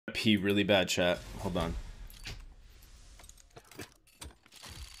Pee really bad, chat. Hold on.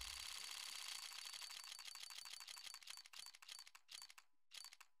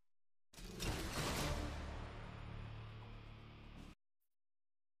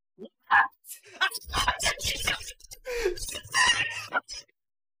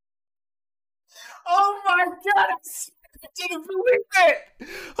 Oh my god! I didn't believe it!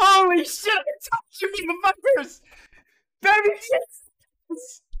 Holy shit! I told you, motherfuckers! Baby shit!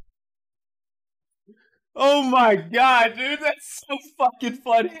 Oh my god, dude, that's so fucking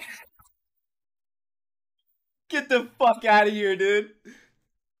funny. Get the fuck out of here, dude.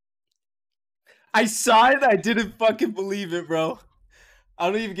 I saw it, I didn't fucking believe it, bro. I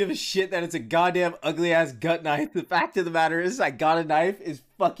don't even give a shit that it's a goddamn ugly ass gut knife. The fact of the matter is, I got a knife is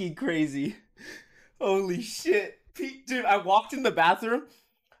fucking crazy. Holy shit. Dude, I walked in the bathroom.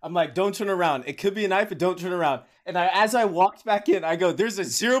 I'm like, don't turn around. It could be a knife, but don't turn around. And as I walked back in, I go, there's a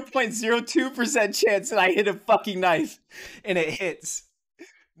 0.02% chance that I hit a fucking knife. And it hits.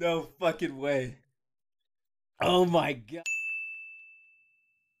 No fucking way. Oh my god.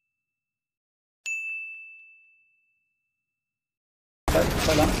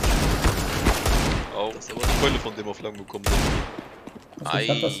 Oh, das ist aber eine Keule von dem auf lang bekommen. Ai.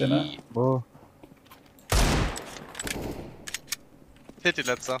 Boa. Hit die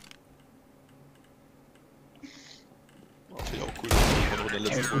letzter. Oh, finde ich auch cool. Von der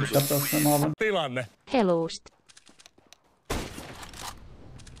letzten Runde. Tilanne. Helost.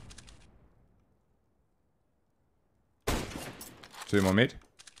 Syy mid.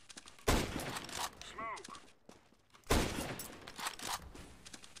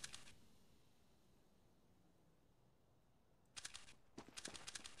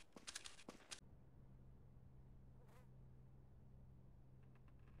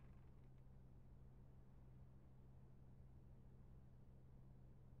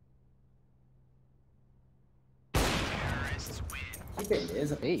 Que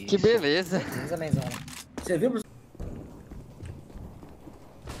beleza. Que beleza. Beleza, menzão. Você viu, Bruce?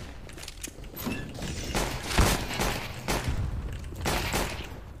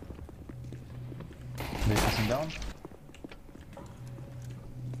 They passing down.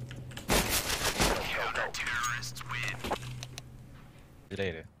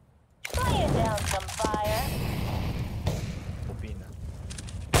 Direita. Laying down some fire. Bobina.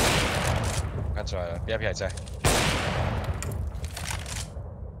 看出来了 ，VIP 还在。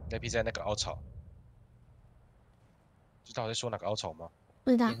VIP 在那个凹槽，知道我在说哪个凹槽吗？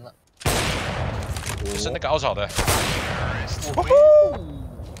不知道。就是那个凹槽的。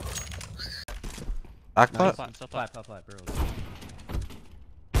Backput. Flat, bro.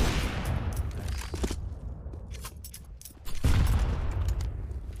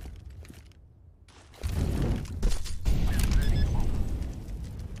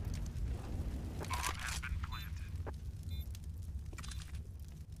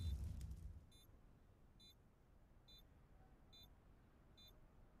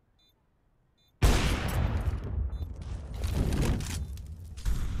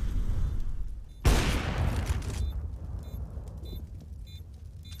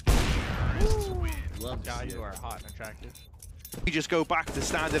 God, you are hot and attractive. We just go back to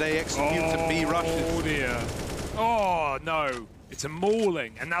standard A, execute and B rush. Oh dear. Oh no. It's a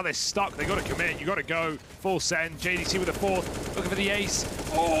mauling, and now they're stuck. They got to commit. You got to go full send. JDC with a fourth, looking for the ace.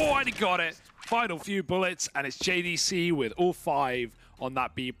 Oh, and he got it. Final few bullets, and it's JDC with all 5 on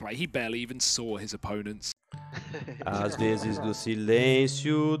that B play. He barely even saw his opponents. Às vezes no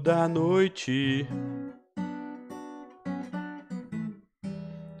silêncio da noite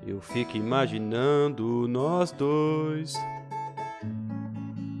eu fico imaginando nós dois.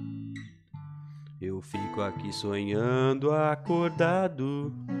 Eu fico aqui sonhando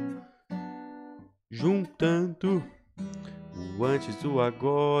acordado, juntando o antes, o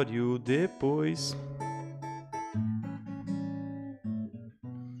agora e o depois.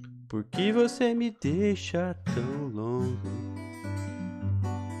 Por que você me deixa tão longe?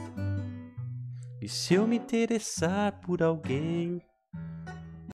 E se eu me interessar por alguém?